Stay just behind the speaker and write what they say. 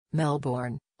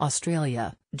Melbourne,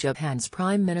 Australia. Japan's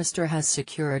Prime Minister has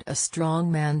secured a strong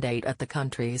mandate at the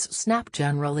country's snap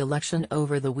general election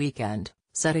over the weekend,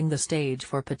 setting the stage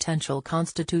for potential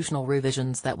constitutional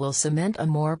revisions that will cement a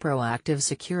more proactive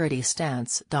security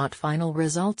stance. Final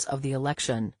results of the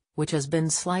election, which has been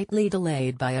slightly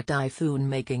delayed by a typhoon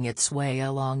making its way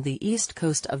along the east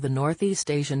coast of the Northeast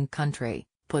Asian country,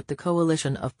 put the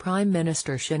coalition of Prime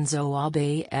Minister Shinzo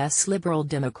Abe's Liberal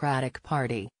Democratic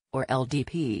Party, or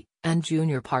LDP, and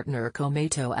junior partner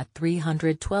Komeito at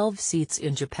 312 seats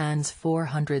in Japan's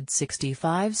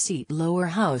 465-seat lower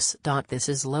house. This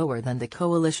is lower than the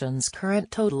coalition's current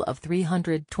total of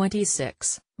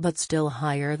 326, but still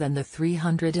higher than the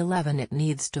 311 it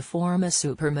needs to form a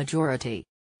supermajority.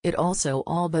 It also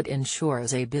all but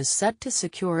ensures Abe is set to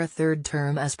secure a third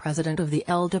term as president of the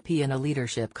LDP in a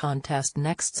leadership contest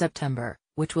next September,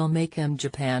 which will make him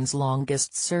Japan's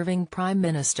longest-serving prime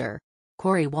minister.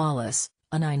 Corey Wallace,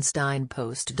 an Einstein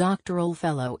postdoctoral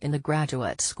fellow in the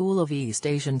Graduate School of East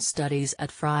Asian Studies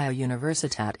at Freie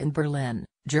Universität in Berlin,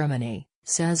 Germany,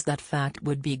 says that fact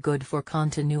would be good for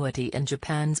continuity in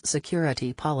Japan's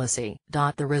security policy.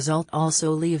 The result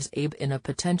also leaves Abe in a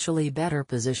potentially better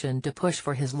position to push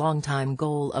for his longtime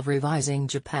goal of revising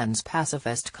Japan's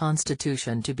pacifist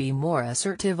constitution to be more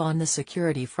assertive on the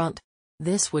security front.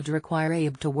 This would require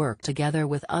Abe to work together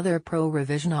with other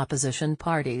pro-revision opposition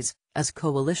parties, as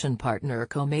coalition partner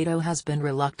Komeito has been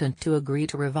reluctant to agree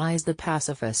to revise the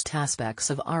pacifist aspects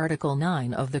of Article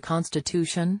 9 of the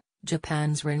Constitution,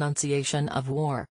 Japan's renunciation of war.